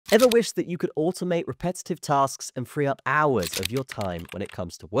Ever wish that you could automate repetitive tasks and free up hours of your time when it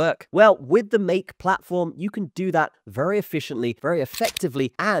comes to work? Well, with the Make platform, you can do that very efficiently, very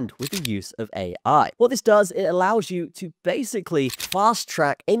effectively, and with the use of AI. What this does, it allows you to basically fast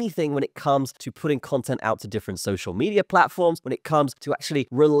track anything when it comes to putting content out to different social media platforms, when it comes to actually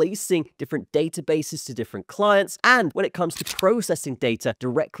releasing different databases to different clients, and when it comes to processing data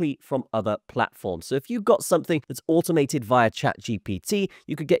directly from other platforms. So if you've got something that's automated via ChatGPT,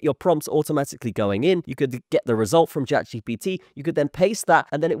 you could get your prompts automatically going in. You could get the result from ChatGPT. You could then paste that,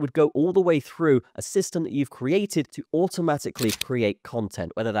 and then it would go all the way through a system that you've created to automatically create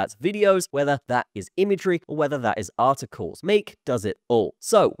content, whether that's videos, whether that is imagery, or whether that is articles. Make does it all.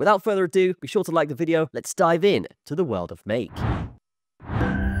 So without further ado, be sure to like the video. Let's dive in to the world of Make.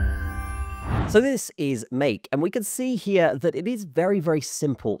 So this is Make, and we can see here that it is very, very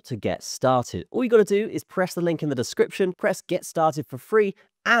simple to get started. All you got to do is press the link in the description, press Get Started for free,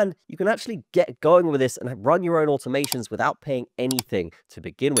 and you can actually get going with this and run your own automations without paying anything to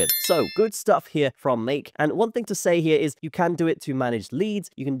begin with. So good stuff here from Make. And one thing to say here is you can do it to manage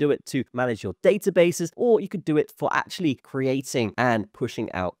leads, you can do it to manage your databases, or you could do it for actually creating and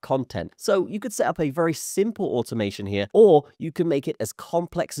pushing out content. So you could set up a very simple automation here, or you can make it as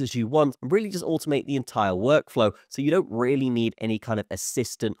complex as you want and really just automate the entire workflow. So you don't really need any kind of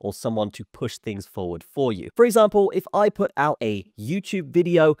assistant or someone to push things forward for you. For example, if I put out a YouTube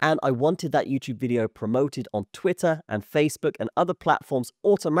video and I wanted that YouTube video promoted on Twitter and Facebook and other platforms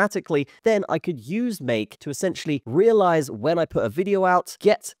automatically, then I could use Make to essentially realize when I put a video out,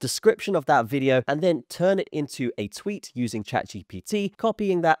 get description of that video, and then turn it into a tweet using ChatGPT,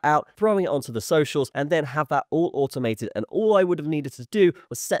 copying that out, throwing it onto the socials, and then have that all automated. And all I would have needed to do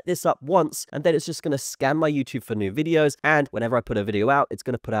was set this up once, and then it's just going to scan my YouTube for new videos. And whenever I put a video out, it's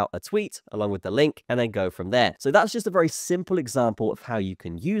going to put out a tweet along with the link and then go from there. So that's just a very simple example of how you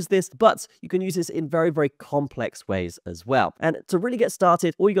can use this, but you can use this in very, very complex ways as well. And to really get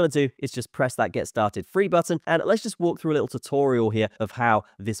started, all you got to do is just press that Get Started free button. And let's just walk through a little tutorial here of how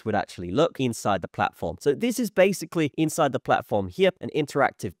this would actually look inside the platform. So this is basically inside the platform here, an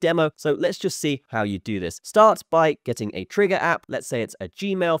interactive demo. So let's just see how you do this. Start by getting a trigger app. Let's say it's a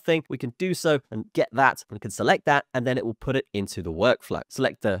Gmail thing. We can do so and get that. We can select that, and then it will put it into the workflow.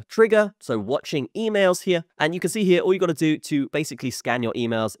 Select the trigger, so watching emails here. And you can see here, all you got to do to basically scan your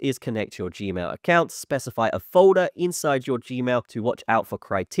emails is connect your Gmail account, specify a folder inside your Gmail to watch out for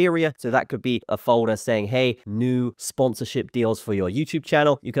criteria. So that could be a folder saying, hey, new sponsorship deals for your YouTube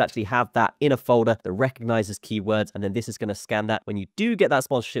channel. You could actually have that in a folder that recognizes keywords, and then this is going to scan that. When you do get that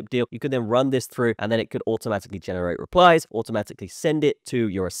sponsorship deal, you can then run this through, and then it could automatically generate replies, automatically send it to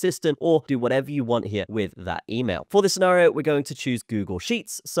your assistant, or do whatever you want here with that email. For this scenario, we're going to choose Google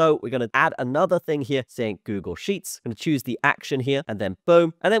Sheets. So we're going to add another thing here saying Google Sheets. I'm going to choose the action here, and then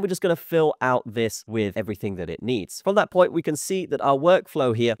boom. And then we're just going to fill out this with everything that it needs. From that point, we can see that our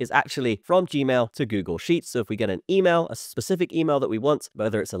workflow here is actually from Gmail to Google Sheets. So if we get an email, a specific email that we want,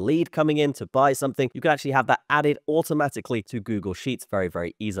 whether it's a lead coming in to buy something, you can actually have that added automatically to Google Sheets very,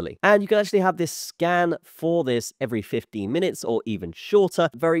 very easily. And you can actually have this scan for this every 15 minutes or even shorter,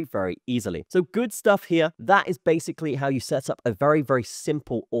 very, very easily. So good stuff here. That is basically how you set up a very, very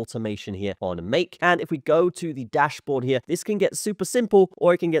simple automation here on Make. And if we go to the dashboard here, this can get super simple,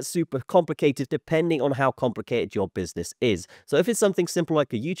 or it can get super complicated depending on how complicated your business is. So if it's something simple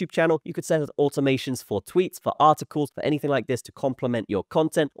like a YouTube channel, you could set up automations for tweets, for articles, for anything like this to complement your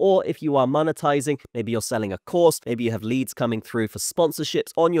content. Or if you are monetizing, maybe you're selling a course, maybe you have leads coming through for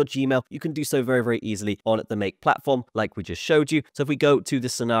sponsorships on your Gmail, you can do so very, very easily on the Make platform like we just showed you. So if we go to the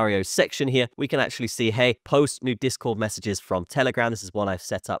scenario section here, we can actually see, hey, post new Discord messages from Telegram. This is one I've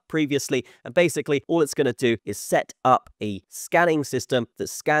set up previously. And basically all it's going to do is set up a scanning system that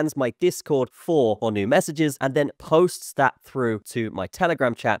scans my Discord for new messages and then posts that through to my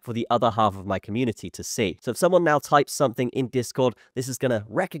Telegram chat for the other half of my community to see. So if someone now types something in Discord, this is going to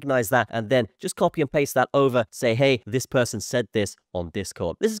recognize that and then just copy and paste that over, say, hey, this person said this on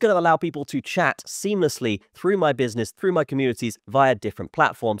Discord. This is going to allow people to chat seamlessly through my business, through my communities via different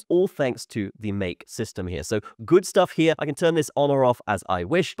platforms, all thanks to the Make system here. So good stuff here. I can turn this on or off as I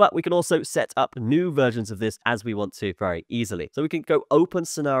wish, but we can also set up new versions of this as we want to very easily. So we can go open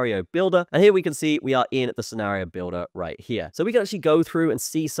scenario builder, and here we can see we are in the scenario builder right here. So we can actually go through and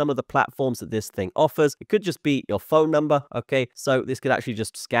see some of the platforms that this thing offers. It could just be your phone number. Okay, so this could actually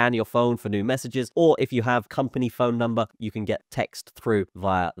just scan your phone for new messages, or if you have company phone number, you can get text through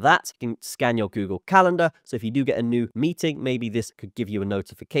via that. You can scan your Google Calendar. So if you do get a new meeting, maybe this could give you a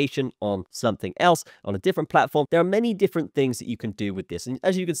notification on something else on a different platform. There are many different things that you can do with this. And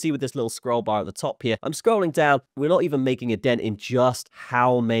as you can see with this little scroll bar at the top here, I'm scrolling down. We're not even making a dent in just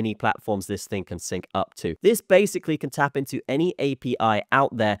how many platforms this thing can sync up to. This basically can tap into any API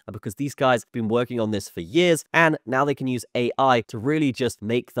out there, because these guys have been working on this for years, and now they can use AI to really just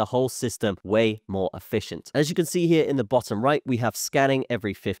make the whole system way more efficient. As you can see here in the bottom right, we have scanning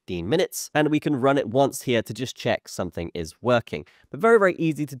every 15 minutes, and we can run it once here to just check something is working. But very, very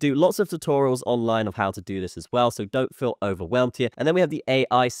easy to do. Lots of tutorials online of how to do this as well, so don't feel overwhelmed here. And then we have the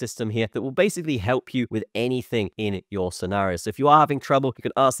AI system here that will basically help you with anything in your scenario. So if you are having trouble, you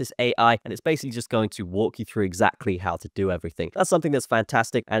can ask this AI, and it's basically just going to walk you through exactly how to do everything. That's something that's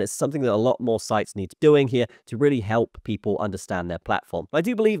fantastic, and it's something that a lot more sites need doing here to really help people understand their platform. I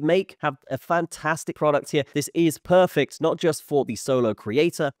do believe Make have a fantastic product here. This is perfect, not just for the solo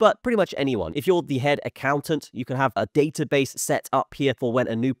creator, but pretty much anyone. If you're the head accountant, you can have a database set up here for when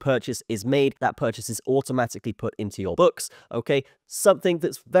a new purchase is made. That purchase is automatically put into your books, okay? Something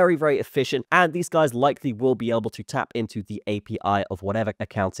that's very, very efficient, and these guys likely will be able to tap into the API of whatever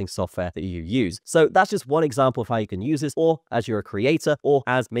accounting software that you use. So that's just one example of how you can use this, or as you're a creator, or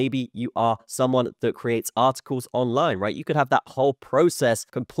as maybe you are someone that creates articles online, right? You could have that whole process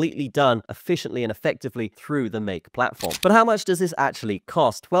completely done efficiently and effectively through the Make platform. But how much does this actually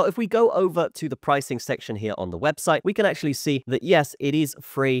cost? Well, if we go over to the pricing section here on the website, we can actually see that yes, it is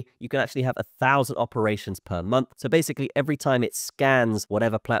free. You can actually have 1,000 operations per month. So basically every time it scans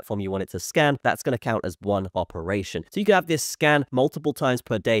whatever platform you want it to scan, that's going to count as one operation. So you can have this scan multiple times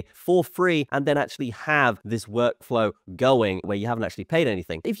per day for free, and then actually have this workflow going where you haven't actually paid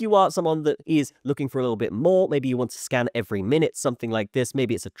anything. If you are someone that is looking for a little bit more, maybe you want to scan every minute, something like this,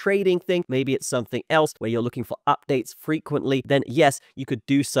 maybe it's a trading thing, maybe it's something else where you're looking for updates frequently, then yes, you could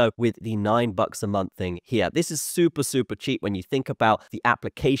do so with the $9 a month thing here. This is super, super cheap when you think about the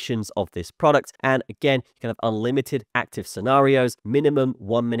applications of this product. And again, you can have unlimited active scenarios, minimum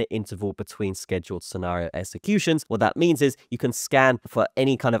 1-minute interval between scheduled scenario executions. What that means is you can scan for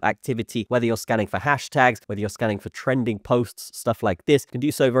any kind of activity, whether you're scanning for hashtags, whether you're scanning for trending posts, stuff like this. You can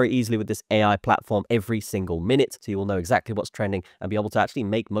do so very easily with this AI platform every single minute. So you will know exactly what's trending and be able to actually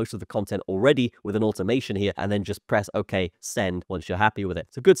make most of the content already with an automation here, and then just press OK, send once you're happy with it.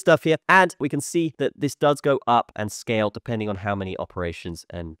 So good stuff here. And we can see that this does go up and scale depending on how many operations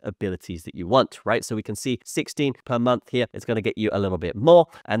and abilities that you want, right? So we can see 16 per month here. It's going to get you a little bit more.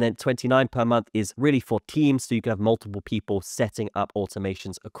 And then 29 per month is really for teams. So you can have multiple people setting up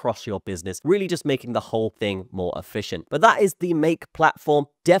automations across your business, really just making the whole thing more efficient. But that is the Make platform.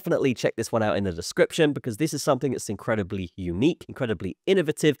 Definitely check this one out in the description, because this is something that's incredibly unique, incredibly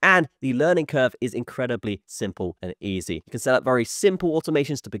innovative, and the learning curve is incredibly simple and easy. You can set up very simple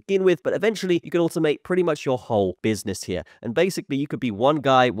automations to begin with, but eventually you can automate pretty much your whole business here. And basically you could be one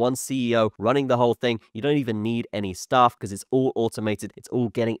guy, one CEO running the whole thing. You don't even need any staff because it's all automated. It's all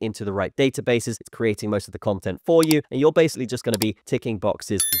getting into the right databases. It's creating most of the content for you. And you're basically just going to be ticking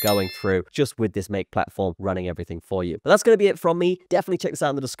boxes, going through just with this Make platform, running everything for you. But that's going to be it from me. Definitely check this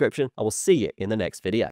out in the description. I will see you in the next video.